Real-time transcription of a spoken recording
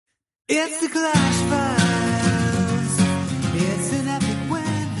It's the Clash Files. It's an epic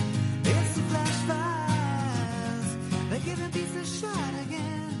win. It's the Clash Files. They're giving peace a shot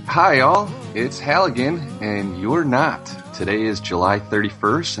again. Hi, all. It's Halligan, and you're not. Today is July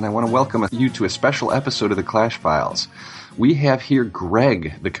 31st, and I want to welcome you to a special episode of the Clash Files. We have here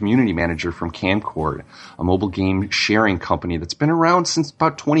Greg, the community manager from Camcord, a mobile game sharing company that's been around since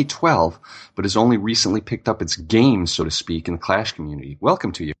about 2012, but has only recently picked up its game, so to speak, in the Clash community.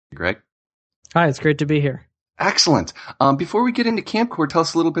 Welcome to you, Greg. Hi, it's great to be here. Excellent. Before we get into Camcord, tell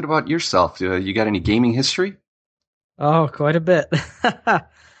us a little bit about yourself. You got any gaming history? Oh, quite a bit.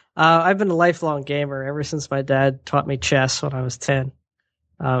 I've been a lifelong gamer ever since my dad taught me chess when I was 10.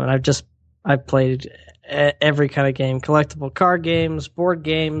 And I've played every kind of game, collectible card games, board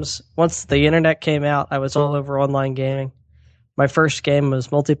games. Once the internet came out, I was all over online gaming. My first game was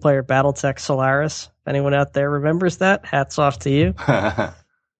multiplayer Battletech Solaris. If anyone out there remembers that, hats off to you.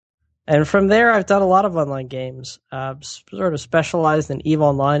 And from there, I've done a lot of online games, sort of specialized in EVE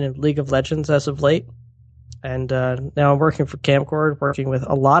Online and League of Legends as of late. And now I'm working for Camcord, working with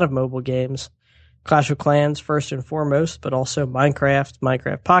a lot of mobile games. Clash of Clans, first and foremost, but also Minecraft,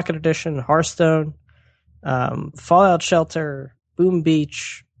 Minecraft Pocket Edition, Hearthstone, Fallout Shelter, Boom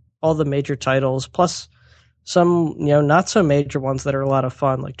Beach, all the major titles, plus some, not so major ones that are a lot of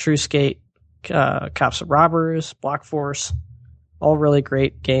fun, like True Skate, Cops and Robbers, Block Force, all really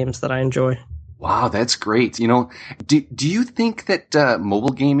great games that I enjoy. Wow, that's great. Do you think that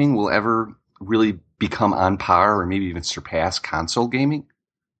mobile gaming will ever really become on par or maybe even surpass console gaming?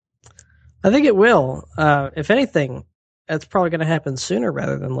 I think it will. If anything, that's probably going to happen sooner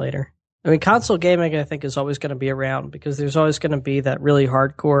rather than later. I mean, console gaming, I think, is always going to be around because there's always going to be that really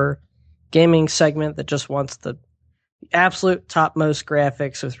hardcore gaming segment that just wants the absolute topmost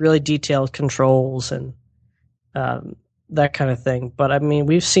graphics with really detailed controls and that kind of thing. But I mean,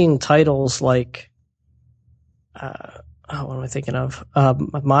 we've seen titles like, what am I thinking of?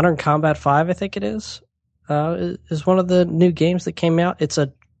 Modern Combat 5, I think it is one of the new games that came out. It's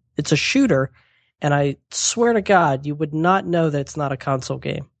a shooter, and I swear to God, you would not know that it's not a console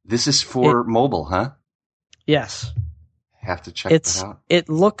game. This is for mobile, huh? Yes. Have to check that out. It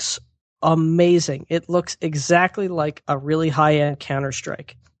looks amazing. It looks exactly like a really high-end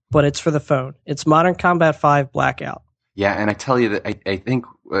Counter-Strike, but it's for the phone. It's Modern Combat 5 Blackout. Yeah, and I tell you that I think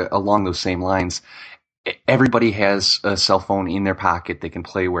along those same lines, everybody has a cell phone in their pocket. They can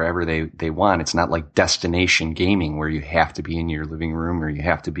play wherever they want. It's not like destination gaming where you have to be in your living room or you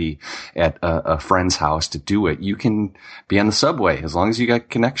have to be at a friend's house to do it. You can be on the subway as long as you got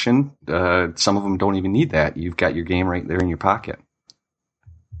connection. Some of them don't even need that. You've got your game right there in your pocket.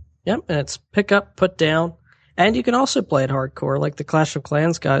 Yep, and it's pick up, put down. And you can also play it hardcore like the Clash of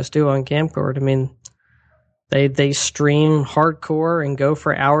Clans guys do on Camcord. I mean, They stream hardcore and go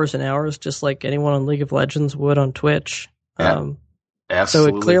for hours and hours, just like anyone on League of Legends would on Twitch. Yeah, so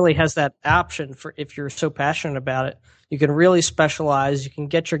it clearly has that option for if you're so passionate about it. You can really specialize. You can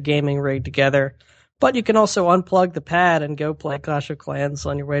get your gaming rig together, but you can also unplug the pad and go play Clash of Clans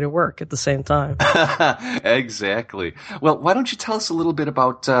on your way to work at the same time. Exactly. Well, why don't you tell us a little bit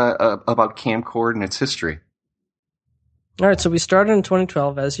about Camcord and its history? All right, so we started in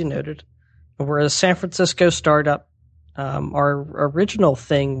 2012, as you noted. We're a San Francisco startup. Our original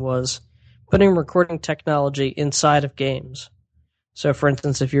thing was putting recording technology inside of games. So, for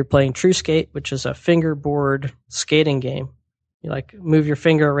instance, if you're playing True Skate, which is a fingerboard skating game, you move your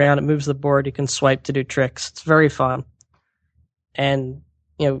finger around, it moves the board, you can swipe to do tricks. It's very fun. And,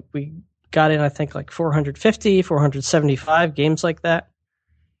 we got in, I think, 450, 475 games like that.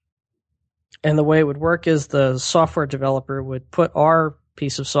 And the way it would work is the software developer would put our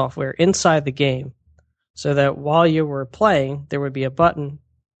piece of software inside the game so that while you were playing, there would be a button.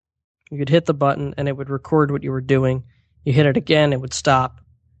 You could hit the button and it would record what you were doing. You hit it again, it would stop.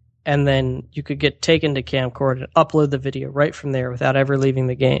 And then you could get taken to Camcord and upload the video right from there without ever leaving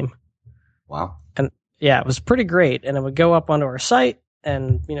the game. Wow. And yeah, it was pretty great. And it would go up onto our site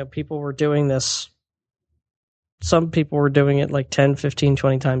and, people were doing this. Some people were doing it 10, 15,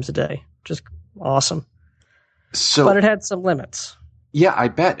 20 times a day. Just awesome. But it had some limits. Yeah, I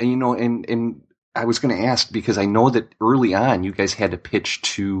bet. And I was going to ask because I know that early on you guys had to pitch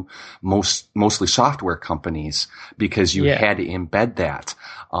to mostly software companies because you had to embed that.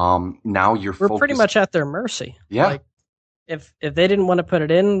 Now we're pretty much at their mercy. Yeah. If they didn't want to put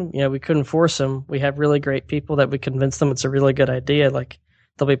it in, we couldn't force them. We have really great people that we convince them it's a really good idea.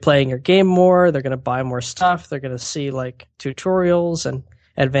 They'll be playing your game more. They're going to buy more stuff. They're going to see tutorials and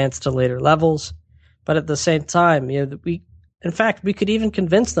advance to later levels. But at the same time, in fact, we could even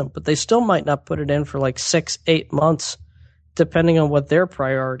convince them, but they still might not put it in for 6-8 months depending on what their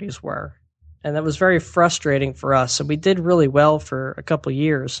priorities were. And that was very frustrating for us. And we did really well for a couple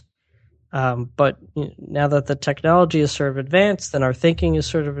years. But now that the technology is sort of advanced and our thinking is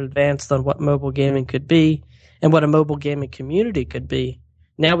sort of advanced on what mobile gaming could be and what a mobile gaming community could be,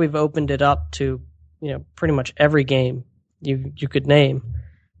 now we've opened it up to, pretty much every game you could name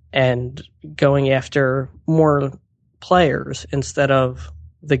and going after more players instead of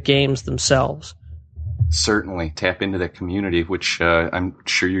the games themselves. Certainly tap into that community, which I'm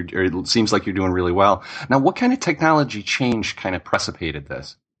sure it seems like you're doing really well. Now, what kind of technology change kind of precipitated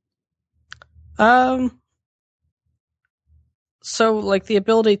this? So like the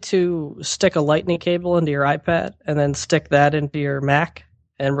ability to stick a lightning cable into your iPad and then stick that into your Mac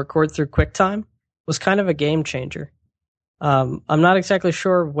and record through QuickTime was kind of a game changer. I'm not exactly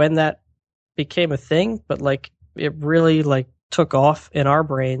sure when that became a thing, but like it really like took off in our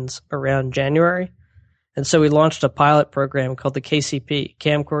brains around January. And so we launched a pilot program called the KCP,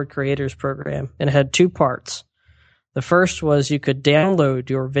 Camcord Creators Program, and it had two parts. The first was you could download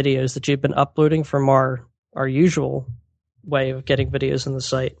your videos that you've been uploading from our usual way of getting videos on the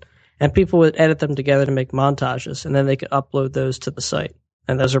site, and people would edit them together to make montages, and then they could upload those to the site.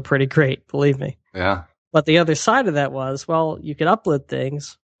 And those are pretty great, believe me. Yeah. But the other side of that was, well, you could upload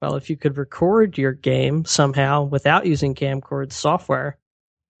things. Well, if you could record your game somehow without using Camcord's software,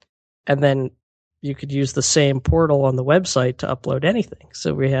 and then you could use the same portal on the website to upload anything.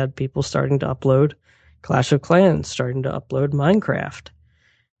 So we had people starting to upload Clash of Clans, starting to upload Minecraft,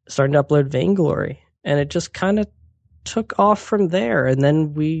 starting to upload Vainglory. And it just kind of took off from there. And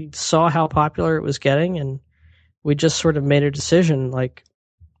then we saw how popular it was getting, and we just sort of made a decision, like,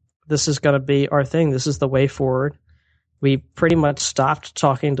 this is going to be our thing. This is the way forward. We pretty much stopped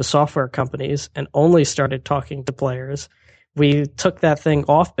talking to software companies and only started talking to players. We took that thing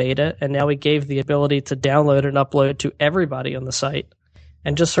off beta, and now we gave the ability to download and upload to everybody on the site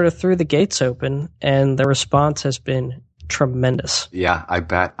and just sort of threw the gates open, and the response has been tremendous. Yeah, I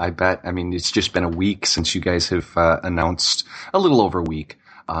bet. I mean, it's just been a week since you guys have announced, a little over a week,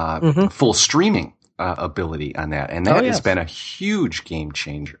 full streaming ability on that, and that has been a huge game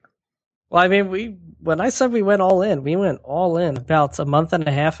changer. Well, I mean, when I said we went all in, we went all in about a month and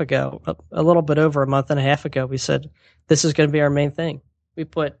a half ago, a little bit over a month and a half ago. We said, this is going to be our main thing. We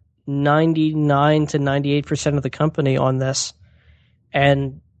put 99 to 98% of the company on this.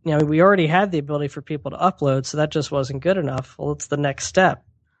 And, we already had the ability for people to upload, so that just wasn't good enough. Well, it's the next step.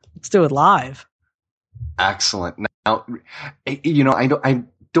 Let's do it live. Excellent. Now, I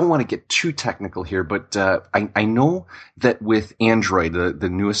don't want to get too technical here, but I know that with Android, the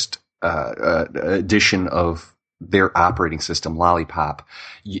newest edition of their operating system, Lollipop,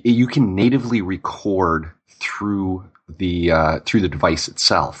 you can natively record through the device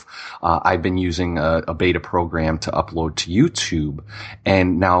itself. I've been using a beta program to upload to YouTube,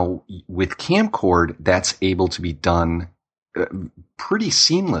 and now with Camcord, that's able to be done pretty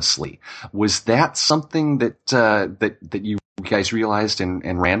seamlessly. Was that something that you guys realized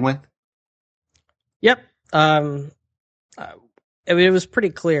and ran with? Yep. It was pretty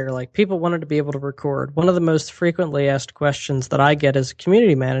clear. Like, people wanted to be able to record. One of the most frequently asked questions that I get as a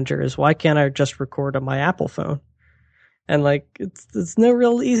community manager is, why can't I just record on my Apple phone? And like, it's no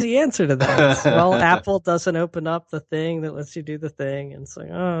real easy answer to that. Well, Apple doesn't open up the thing that lets you do the thing. And it's like,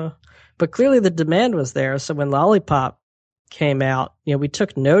 oh, but clearly the demand was there. So when Lollipop came out, we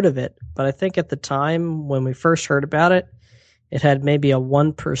took note of it. But I think at the time when we first heard about it, it had maybe a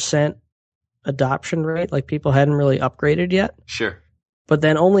 1% adoption rate. Like, people hadn't really upgraded yet. Sure. But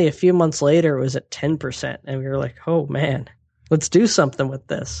then only a few months later, it was at 10%. And we were like, oh man, let's do something with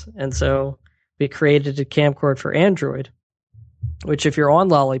this. And so we created a Camcord for Android, which, if you're on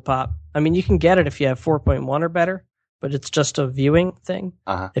Lollipop, I mean, you can get it if you have 4.1 or better, but it's just a viewing thing.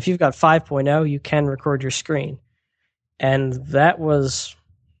 Uh-huh. If you've got 5.0, you can record your screen. And that was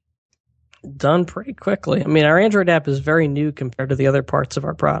done pretty quickly. I mean, our Android app is very new compared to the other parts of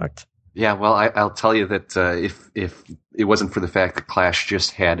our product. Yeah, well, I'll tell you that if it wasn't for the fact that Clash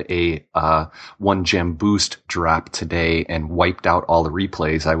just had a 1 gem boost drop today and wiped out all the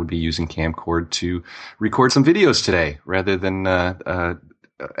replays, I would be using Camcord to record some videos today rather than.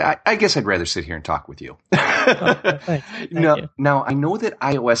 I guess I'd rather sit here and talk with you. Thank you. Now, I know that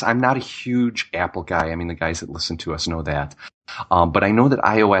iOS, I'm not a huge Apple guy. I mean, the guys that listen to us know that. But I know that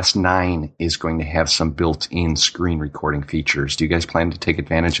iOS 9 is going to have some built-in screen recording features. Do you guys plan to take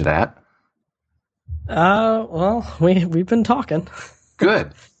advantage of that? Well, we've been talking.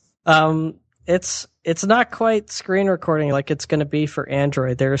 Good. It's not quite screen recording like it's going to be for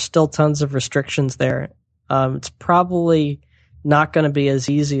Android. There are still tons of restrictions there. It's probably not going to be as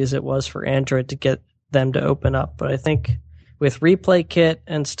easy as it was for Android to get them to open up. But I think with Replay Kit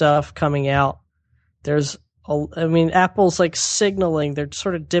and stuff coming out, Apple's like signaling they're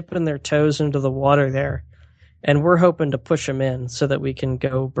sort of dipping their toes into the water there, and we're hoping to push them in so that we can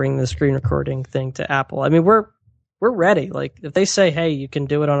go bring the screen recording thing to Apple. I mean, we're ready. Like if they say, hey, you can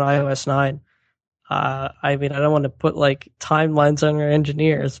do it on iOS 9. I don't want to put like timelines on our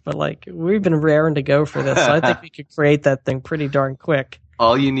engineers, but like we've been raring to go for this. So I think we could create that thing pretty darn quick.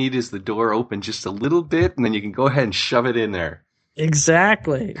 All you need is the door open just a little bit, and then you can go ahead and shove it in there.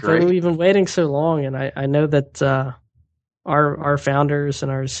 Exactly. Great. So we've been waiting so long, and I know that our founders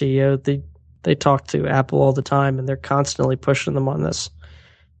and our CEO they talk to Apple all the time, and they're constantly pushing them on this.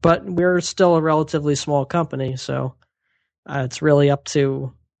 But we're still a relatively small company, so it's really up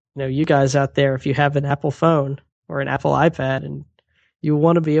to you guys out there. If you have an Apple phone or an Apple iPad and you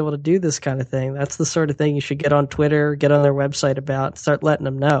want to be able to do this kind of thing, that's the sort of thing you should get on Twitter, get on their website about, start letting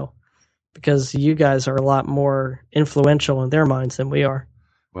them know, because you guys are a lot more influential in their minds than we are.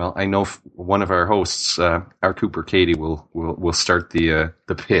 Well, I know one of our hosts, our Cooper Katie, will start the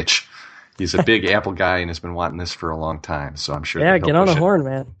pitch. He's a big Apple guy and has been wanting this for a long time, so I'm sure. Yeah, get on the horn,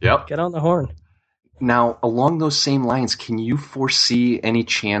 man. Yep, get on the horn. Now, along those same lines, can you foresee any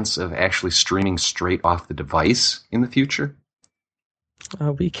chance of actually streaming straight off the device in the future?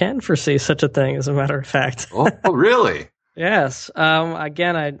 We can foresee such a thing, as a matter of fact. Oh, really? Yes.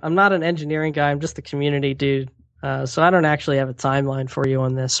 Again, I'm not an engineering guy. I'm just a community dude. So I don't actually have a timeline for you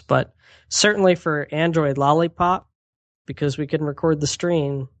on this, but certainly for Android Lollipop, because we can record the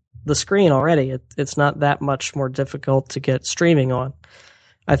screen already, it's not that much more difficult to get streaming on.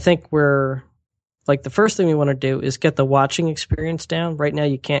 I think the first thing we want to do is get the watching experience down. Right now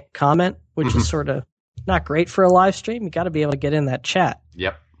you can't comment, which is sort of not great for a live stream. You got to be able to get in that chat.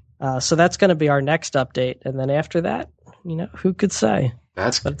 Yep. So that's going to be our next update. And then after that, who could say?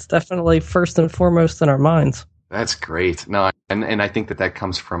 But it's definitely first and foremost in our minds. That's great. No, and I think that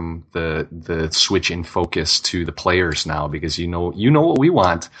comes from the switch in focus to the players now, because you know what we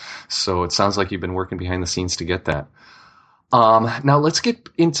want. So it sounds like you've been working behind the scenes to get that. Now let's get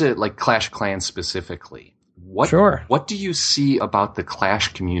into like Clash Clans specifically. Sure. What do you see about the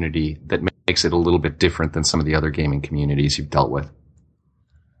Clash community that makes it a little bit different than some of the other gaming communities you've dealt with?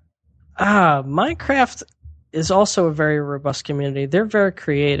 Minecraft is also a very robust community. They're very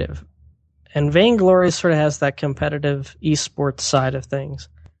creative. And Vainglory sort of has that competitive esports side of things.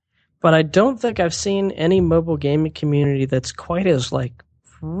 But I don't think I've seen any mobile gaming community that's quite as like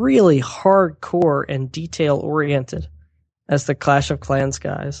really hardcore and detail oriented as the Clash of Clans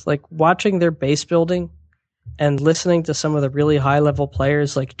guys. Like watching their base building and listening to some of the really high level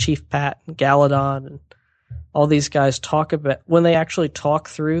players like Chief Pat and Galadon and all these guys talk about when they actually talk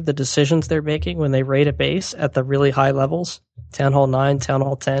through the decisions they're making when they raid a base at the really high levels, Town Hall 9, Town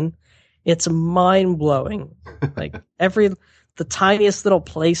Hall 10. It's mind blowing. Like the tiniest little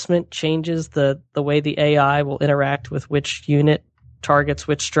placement changes the way the AI will interact with which unit targets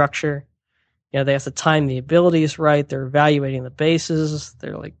which structure. They have to time the abilities right. They're evaluating the bases.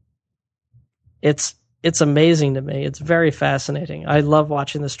 They're like, it's amazing to me. It's very fascinating. I love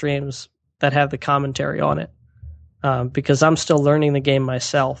watching the streams that have the commentary on it, because I'm still learning the game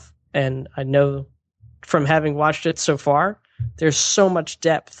myself. And I know from having watched it so far, there's so much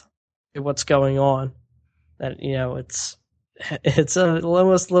depth in what's going on that, it's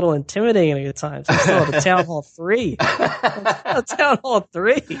almost a little intimidating at times. I'm still at Town Hall 3. Town Hall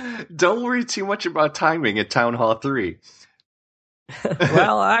 3. Don't worry too much about timing at Town Hall 3.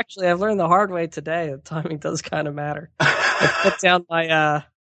 Well, actually, I've learned the hard way today that timing does kind of matter. I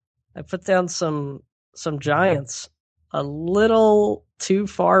put down some giants a little too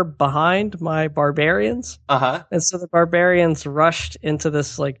far behind my barbarians. Uh-huh. And so the barbarians rushed into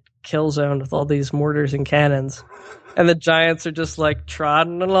this like kill zone with all these mortars and cannons. And the giants are just like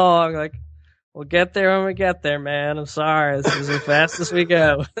trotting along, like, we'll get there when we get there, man. I'm sorry. This is as fast as we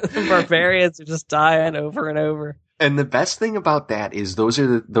go. The barbarians are just dying over and over. And the best thing about that is those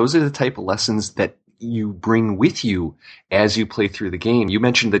are the type of lessons that you bring with you as you play through the game. You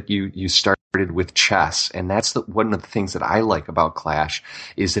mentioned that you started with chess, and that's one of the things that I like about Clash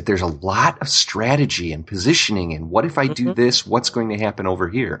is that there's a lot of strategy and positioning and what if I do this, what's going to happen over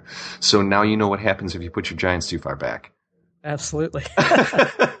here. So now you know what happens if you put your giants too far back. Absolutely.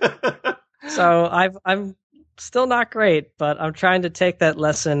 So I'm still not great, but I'm trying to take that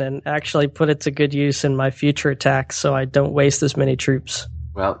lesson and actually put it to good use in my future attacks so I don't waste as many troops.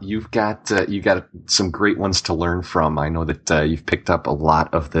 Well, you got some great ones to learn from. I know that you've picked up a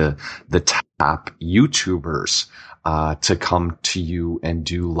lot of the top YouTubers to come to you and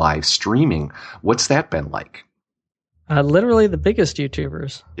do live streaming. What's that been like? Literally the biggest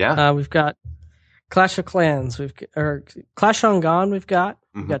YouTubers. Yeah. We've got Clash of Clans. Or Clash on Gone. We've got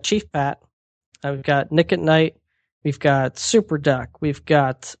Chief Pat. We've got Nick at Night. We've got Super Duck. We've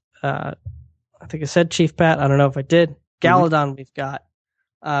got I think I said Chief Pat. I don't know if I did. Galadon. We've got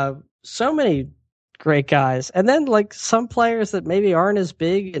so many great guys, and then like some players that maybe aren't as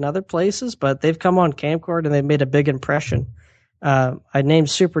big in other places, but they've come on Camcord and they've made a big impression. I named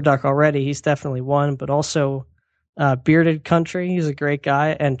Super Duck already. He's definitely one, but also Bearded Country. He's a great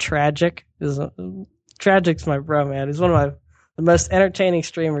guy, and Tragic's my bro, man. He's one of the most entertaining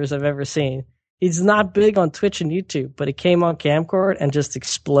streamers I've ever seen. He's not big on Twitch and YouTube, but he came on Camcord and just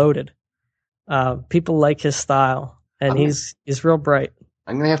exploded. People like his style, and he's real bright.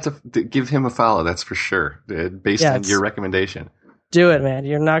 I'm going to have to give him a follow, that's for sure, based on your recommendation. Do it, man.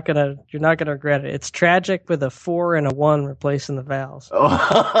 You're not gonna regret it. It's Tragic with a 4 and a 1 replacing the vowels.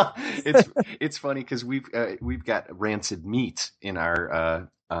 Oh, it's funny because we've got Rancid Meat in our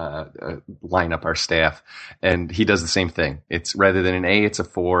lineup, our staff, and he does the same thing. It's rather than an A, it's a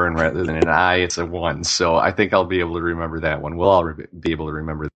 4, and rather than an I, it's a 1. So I think I'll be able to remember that one. We'll all be able to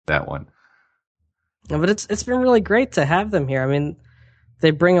remember that one. Yeah, but it's been really great to have them here. I mean,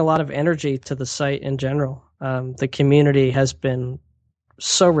 they bring a lot of energy to the site in general. The community has been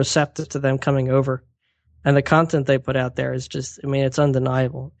so receptive to them coming over, and the content they put out there is just, I mean, it's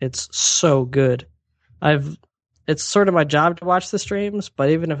undeniable. It's so good. It's sort of my job to watch the streams, but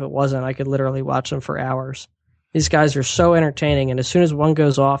even if it wasn't, I could literally watch them for hours. These guys are so entertaining, and as soon as one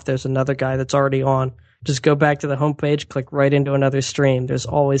goes off, there's another guy that's already on. Just go back to the homepage, click right into another stream. There's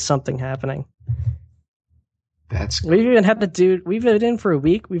always something happening. We've been in for a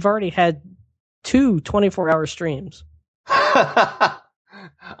week. We've already had 2 24-hour streams.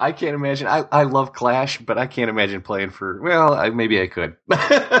 I can't imagine. I love Clash, but I can't imagine playing for, maybe I could.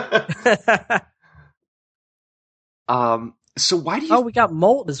 So why do you... Oh, we got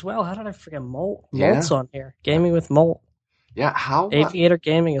Molt as well. How did I forget Molt? Yeah. Molt's on here. Gaming with Molt. Yeah, how... Aviator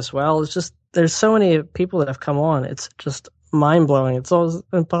Gaming as well. It's just, there's so many people that have come on. It's just mind-blowing. It's always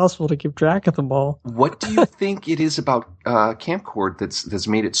impossible to keep track of them all. What do you think it is about Camcord that's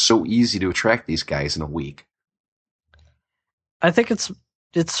made it so easy to attract these guys in a week? I think it's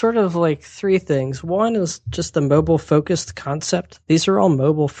sort of like 3 things. One is just the mobile-focused concept. These are all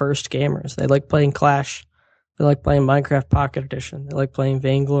mobile-first gamers. They like playing Clash. They like playing Minecraft Pocket Edition. They like playing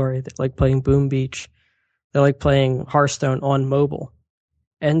Vainglory. They like playing Boom Beach. They like playing Hearthstone on mobile.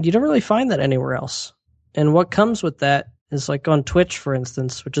 And you don't really find that anywhere else. And what comes with that is like on Twitch, for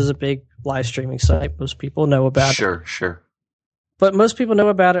instance, which is a big live streaming site. Most people know about it. Sure. But most people know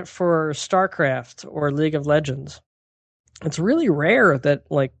about it for StarCraft or League of Legends. It's really rare that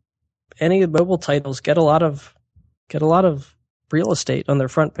like any mobile titles get a lot of real estate on their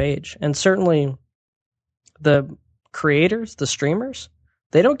front page. And certainly the creators, the streamers,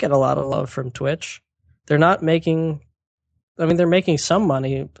 they don't get a lot of love from Twitch. They're not making... I mean, they're making some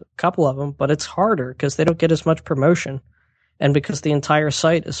money, a couple of them, but it's harder because they don't get as much promotion. And because the entire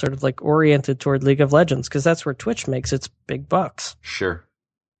site is sort of like oriented toward League of Legends, because that's where Twitch makes its big bucks. Sure.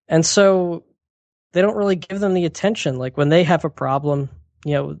 And so they don't really give them the attention. Like when they have a problem,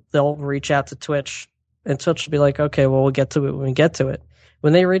 they'll reach out to Twitch, and Twitch will be like, okay, well, we'll get to it when we get to it.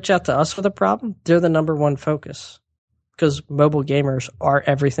 When they reach out to us with a problem, they're the number one focus because mobile gamers are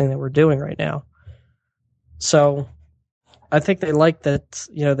everything that we're doing right now. So I think they like that,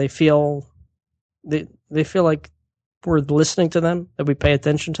 they feel like we're listening to them, that we pay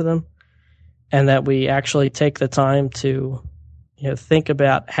attention to them, and that we actually take the time to, think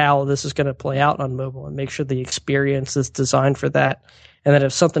about how this is going to play out on mobile and make sure the experience is designed for that. And that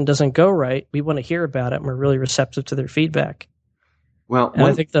if something doesn't go right, we want to hear about it and we're really receptive to their feedback. Well, and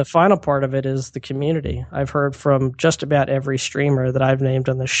I think the final part of it is the community. I've heard from just about every streamer that I've named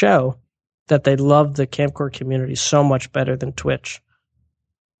on the show that they love the Camcord community so much better than Twitch.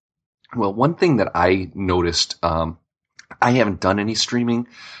 Well, one thing that I noticed, I haven't done any streaming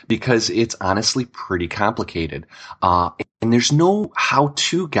because it's honestly pretty complicated. And there's no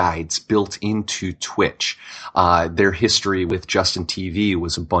how-to guides built into Twitch. Their history with Justin TV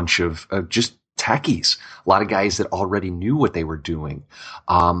was a bunch of just techies, a lot of guys that already knew what they were doing.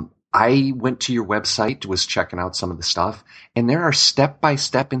 I went to your website, was checking out some of the stuff, and there are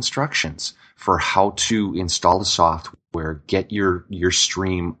step-by-step instructions for how to install the software, get your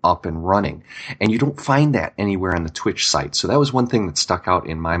stream up and running. And you don't find that anywhere on the Twitch site. So that was one thing that stuck out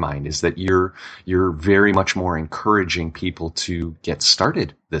in my mind, is that you're very much more encouraging people to get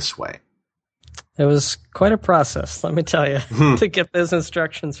started this way. It was quite a process, let me tell you, to get those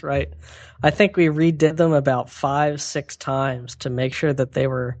instructions right. I think we redid them about 5-6 times to make sure that they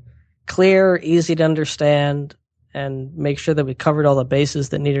were clear, easy to understand, and make sure that we covered all the bases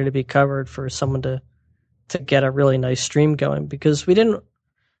that needed to be covered for someone to get a really nice stream going. Because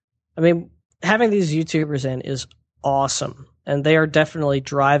having these YouTubers in is awesome, and they are definitely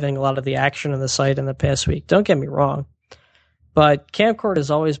driving a lot of the action on the site in the past week. Don't get me wrong, but Camcord has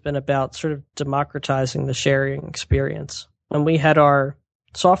always been about sort of democratizing the sharing experience. When we had our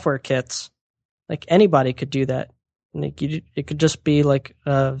software kits, like anybody could do that. Like it could just be like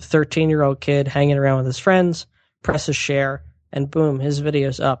a 13-year-old kid hanging around with his friends, press a share, and boom, his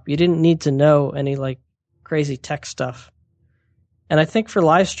video's up. You didn't need to know any like crazy tech stuff. And I think for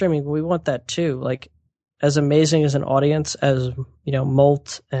live streaming, we want that too. Like, as amazing as an audience as,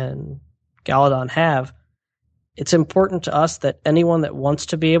 Molt and Galadon have, it's important to us that anyone that wants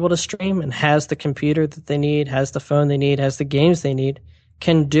to be able to stream and has the computer that they need, has the phone they need, has the games they need,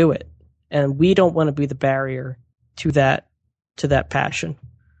 can do it. And we don't want to be the barrier to that passion.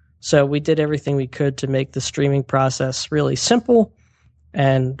 So we did everything we could to make the streaming process really simple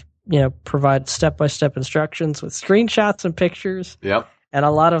and, provide step-by-step instructions with screenshots and pictures. Yep. And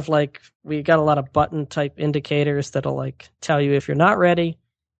we got a lot of button type indicators that'll tell you if you're not ready.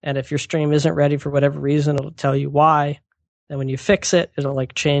 And if your stream isn't ready for whatever reason, it'll tell you why. And when you fix it, it'll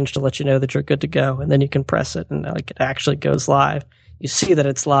change to let you know that you're good to go. And then you can press it and it actually goes live. You see that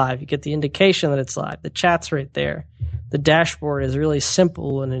it's live. You get the indication that it's live. The chat's right there. The dashboard is really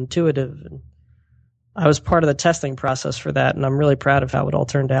simple and intuitive. And I was part of the testing process for that, and I'm really proud of how it all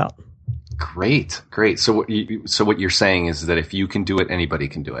turned out. Great. So what you're saying is that if you can do it, anybody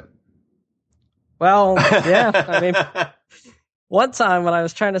can do it. Well, yeah. One time when I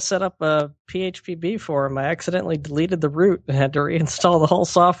was trying to set up a PHPB forum, I accidentally deleted the root and had to reinstall the whole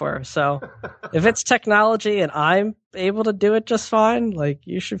software. So if it's technology and I'm able to do it just fine,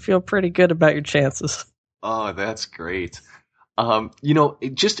 you should feel pretty good about your chances. Oh, that's great.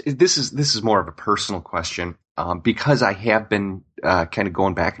 This is more of a personal question, because I have been kind of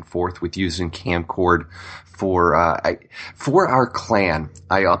going back and forth with using Camcord for our clan.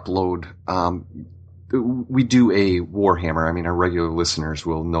 I upload. We do a Warhammer. I mean, our regular listeners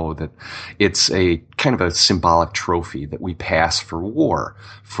will know that it's a kind of a symbolic trophy that we pass for war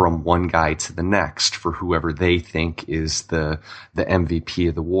from one guy to the next for whoever they think is the MVP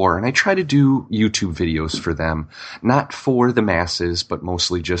of the war. And I try to do YouTube videos for them, not for the masses, but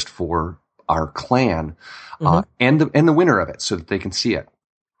mostly just for our clan, and the winner of it so that they can see it.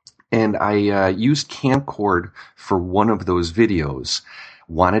 And I used Camcord for one of those videos.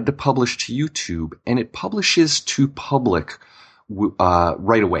 Wanted to publish to YouTube, and it publishes to public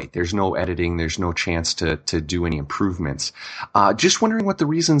right away. There's no editing. There's no chance to do any improvements. Just wondering what the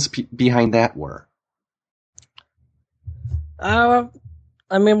reasons behind that were.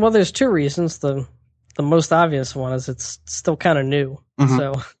 There's two reasons. The most obvious one is it's still kind of new,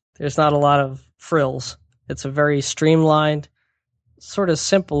 so there's not a lot of frills. It's a very streamlined, sort of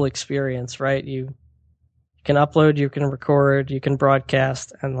simple experience, right? You can upload, you can record, you can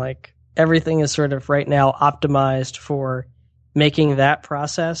broadcast, and everything is sort of right now optimized for making that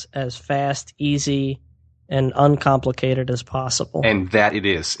process as fast, easy, and uncomplicated as possible. And that it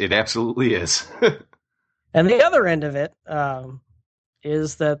is. It absolutely is. And the other end of it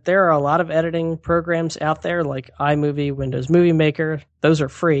is that there are a lot of editing programs out there like iMovie, Windows Movie Maker. Those are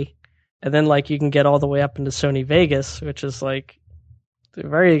free. And then you can get all the way up into Sony Vegas, which is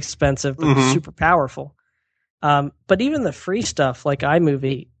very expensive but super powerful. But even the free stuff like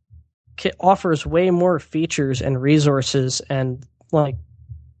iMovie offers way more features and resources and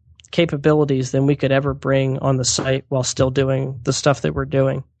capabilities than we could ever bring on the site while still doing the stuff that we're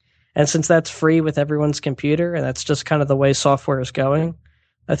doing. And since that's free with everyone's computer and that's just kind of the way software is going,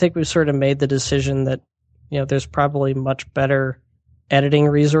 I think we've sort of made the decision that, there's probably much better editing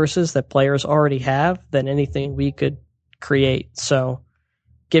resources that players already have than anything we could create. So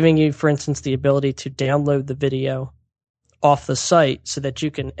giving you, for instance, the ability to download the video off the site so that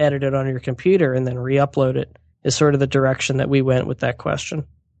you can edit it on your computer and then re-upload it is sort of the direction that we went with that question.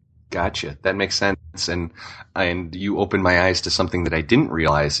 Gotcha. That makes sense. And you opened my eyes to something that I didn't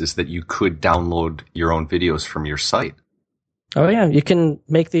realize, is that you could download your own videos from your site. Oh, yeah. You can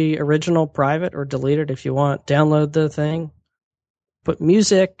make the original private or delete it if you want. Download the thing, put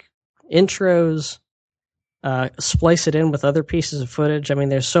music, intros, splice it in with other pieces of footage. I mean,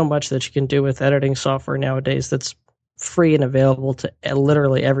 there's so much that you can do with editing software nowadays that's free and available to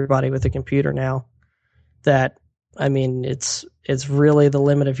literally everybody with a computer now. That, it's really the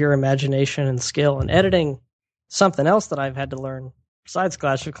limit of your imagination and skill. And editing, something else that I've had to learn besides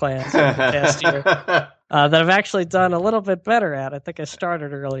Clash of Clans in the past year, that I've actually done a little bit better at. I think I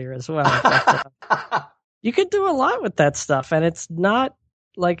started earlier as well. But, you could do a lot with that stuff, and it's not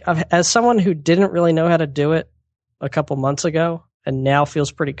as someone who didn't really know how to do it a couple months ago and now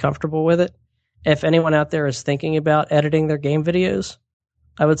feels pretty comfortable with it. If anyone out there is thinking about editing their game videos,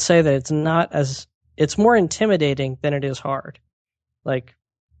 I would say that it's more intimidating than it is hard. Like,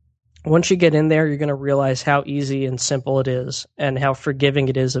 once you get in there, you're going to realize how easy and simple it is and how forgiving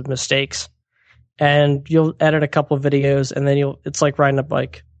it is of mistakes. And you'll edit a couple of videos and then it's like riding a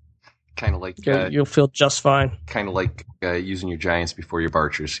bike. Kind of like you'll feel just fine. Kind of like using your giants before your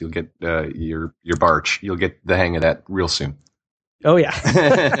barchers. You'll get your barch. You'll get the hang of that real soon. Oh yeah.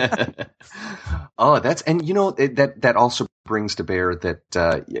 Oh, that also brings to bear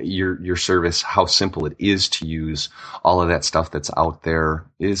that your service, how simple it is to use. All of that stuff that's out there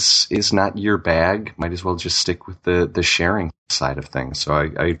is not your bag. Might as well just stick with the sharing side of things. So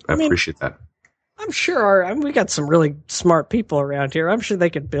I appreciate that. I'm sure we got some really smart people around here. I'm sure they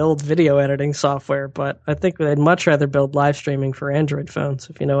could build video editing software, but I think they'd much rather build live streaming for Android phones,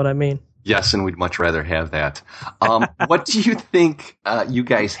 if you know what I mean. Yes, and we'd much rather have that. What do you think you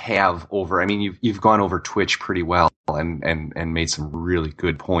guys have over? I mean, you've gone over Twitch pretty well and made some really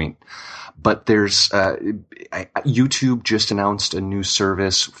good point. But there's YouTube just announced a new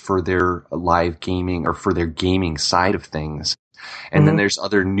service for their live gaming or for their gaming side of things. And then there's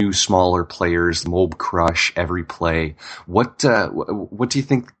other new smaller players, Mob Crush, Every Play. What do you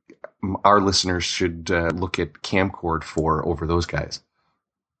think our listeners should look at Camcord for over those guys?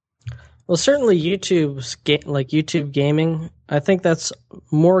 Well, certainly YouTube gaming. I think that's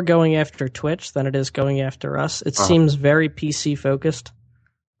more going after Twitch than it is going after us. It seems very PC focused.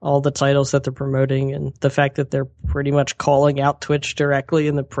 All the titles that they're promoting and the fact that they're pretty much calling out Twitch directly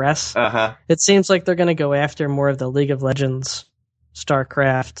in the press. It seems like they're going to go after more of the League of Legends,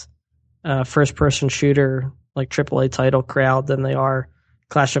 StarCraft, first-person shooter, like AAA title crowd than they are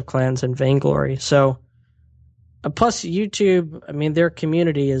Clash of Clans and Vainglory. So, plus YouTube, I mean, their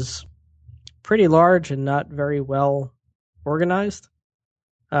community is pretty large and not very well organized.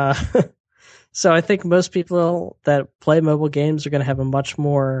 So I think most people that play mobile games are going to have a much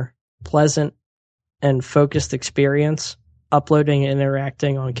more pleasant and focused experience uploading and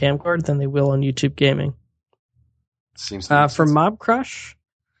interacting on Camcord than they will on YouTube gaming. Seems for Mob Crush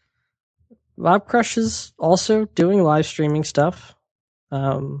is also doing live streaming stuff.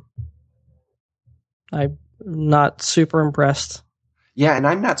 I'm not super impressed. Yeah, and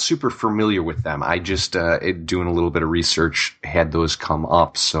I'm not super familiar with them. I just, doing a little bit of research, had those come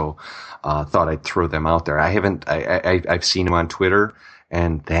up, so thought I'd throw them out there. I've seen them on Twitter,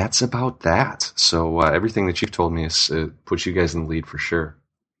 and that's about that. So everything that you've told me is puts you guys in the lead for sure.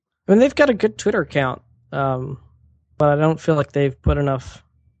 I mean, they've got a good Twitter account, but I don't feel like they've put enough.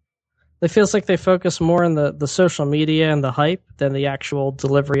 It feels like they focus more on the social media and the hype than the actual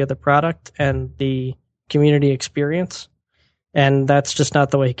delivery of the product and the community experience. And that's just not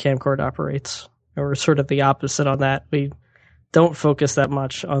the way Camcord operates. We're sort of the opposite on that. We don't focus that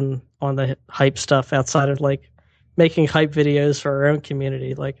much on the hype stuff outside of like making hype videos for our own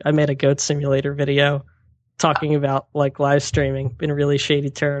community. Like I made a Goat Simulator video talking about like live streaming in really shady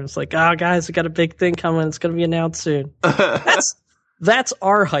terms. Like, oh guys, we got a big thing coming. It's going to be announced soon. That's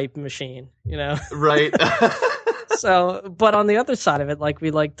our hype machine, you know? Right. So, but on the other side of it, like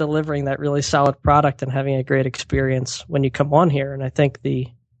we like delivering that really solid product and having a great experience when you come on here. And I think the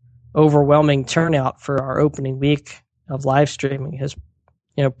overwhelming turnout for our opening week of live streaming has,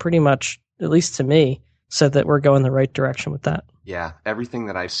 pretty much, at least to me, said that we're going the right direction with that. Yeah, everything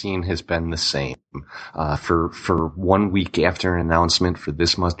that I've seen has been the same. For 1 week after an announcement for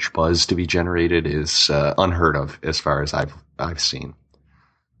this much buzz to be generated is unheard of as far as I've seen.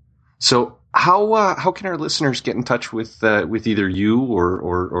 So how can our listeners get in touch with either you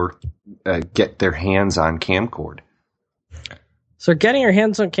or get their hands on Camcord? So getting your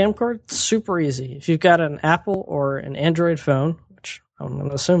hands on Camcord, super easy. If you've got an Apple or an Android phone, which I'm going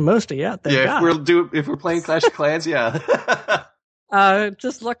to assume most of you out there got. If we're playing Clash of Clans, yeah.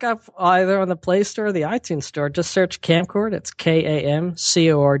 Just look up either on the Play Store or the iTunes Store. Just search Camcord. It's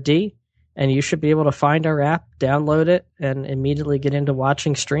KAMCORD. And you should be able to find our app, download it, and immediately get into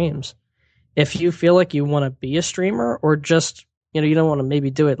watching streams. If you feel like you want to be a streamer or just, you don't want to maybe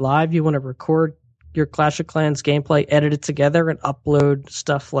do it live, you want to record your Clash of Clans gameplay, edit it together, and upload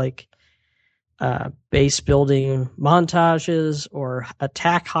stuff like base building montages or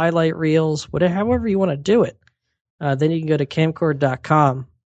attack highlight reels, however you want to do it. Then you can go to camcord.com,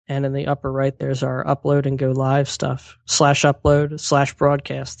 and in the upper right, there's our upload and go live stuff,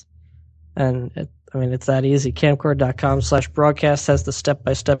 /upload/broadcast. And it's that easy. Camcord.com/broadcast has the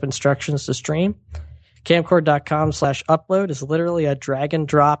step-by-step instructions to stream. Camcord.com/upload is literally a drag and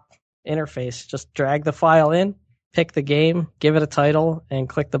drop interface. Just drag the file in, pick the game, give it a title, and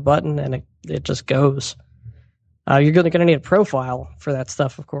click the button, and it just goes. You're going to need a profile for that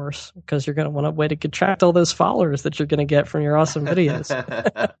stuff, of course, because you're going to want a way to attract all those followers that you're going to get from your awesome videos.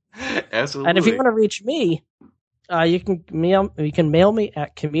 Absolutely. And if you want to reach me, you can mail me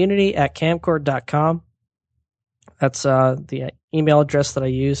at community@camcord.com. That's the email address that I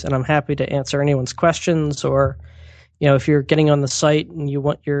use, and I'm happy to answer anyone's questions, or if you're getting on the site and you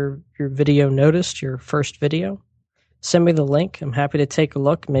want your video noticed, your first video, send me the link. I'm happy to take a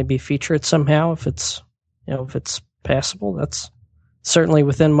look, maybe feature it somehow if it's passable. That's certainly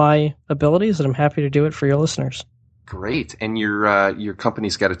within my abilities, and I'm happy to do it for your listeners. Great. And your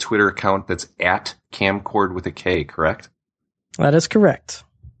company's got a Twitter account that's at Camcord with a K, correct? That is correct.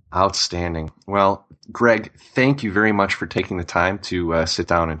 Outstanding. Well, Greg, thank you very much for taking the time to sit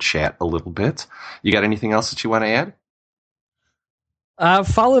down and chat a little bit. You got anything else that you want to add?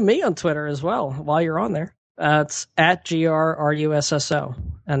 Follow me on Twitter as well while you're on there. It's at GRRUSSO.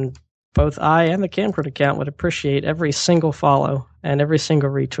 And both I and the Camcord account would appreciate every single follow and every single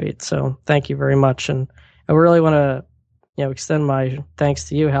retweet. So thank you very much. And I really want to extend my thanks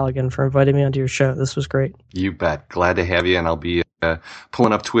to you, Halligan, for inviting me onto your show. This was great. You bet. Glad to have you, and I'll be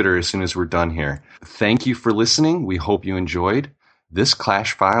pulling up Twitter as soon as we're done here. Thank you for listening. We hope you enjoyed. This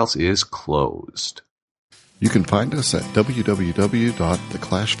Clash Files is closed. You can find us at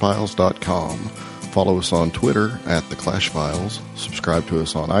www.theclashfiles.com. Follow us on Twitter at The Clash Files. Subscribe to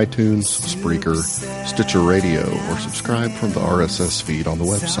us on iTunes, Spreaker, Stitcher Radio, or subscribe from the RSS feed on the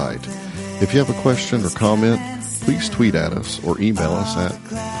website. If you have a question or comment, please tweet at us or email us at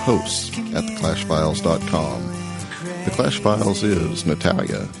hosts@theclashfiles.com. The Clash Files is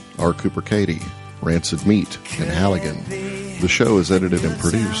Natalia, R. Cooper Katie, Rancid Meat, and Halligan. The show is edited and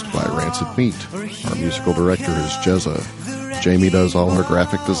produced by Rancid Meat. Our musical director is Jezza. Jamie does all our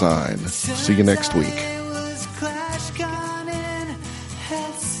graphic design. See you next week. It was ClashCon in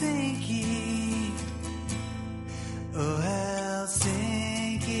Helsinki. Oh,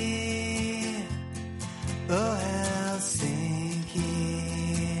 Helsinki. Oh, Helsinki.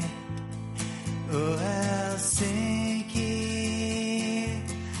 Oh, Helsinki.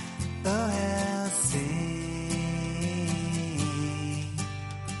 Oh,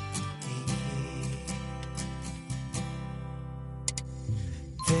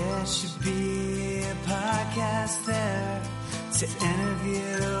 there should be a podcast there to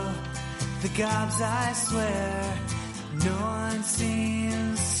interview the gobs, I swear. No one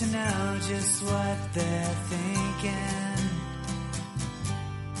seems to know just what they're thinking.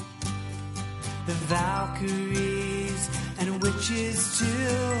 The Valkyries and witches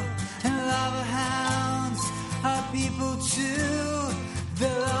too, and lava hounds are people too.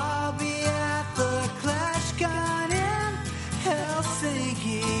 They'll all be at the ClashCon in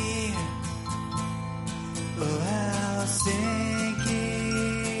Helsinki. Oh, Helsinki.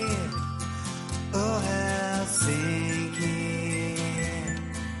 Oh, Helsinki.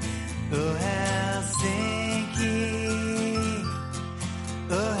 Oh, Helsinki.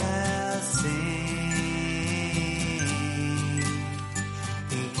 Oh, Helsinki.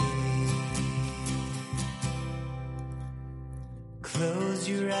 Close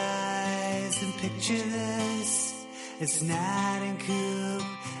your eyes and picture this. It's Nat and Coop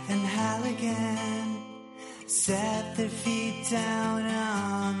and Halligan. Set their feet down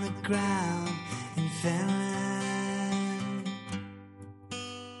on the ground in Finland.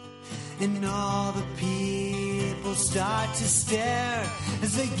 And all the people start to stare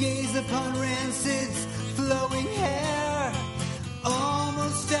as they gaze upon Rancid's flowing hair.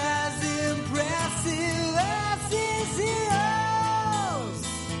 Almost as impressive as his heroes.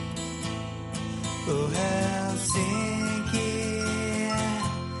 Oh, Helsinki.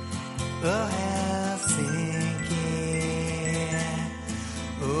 Oh,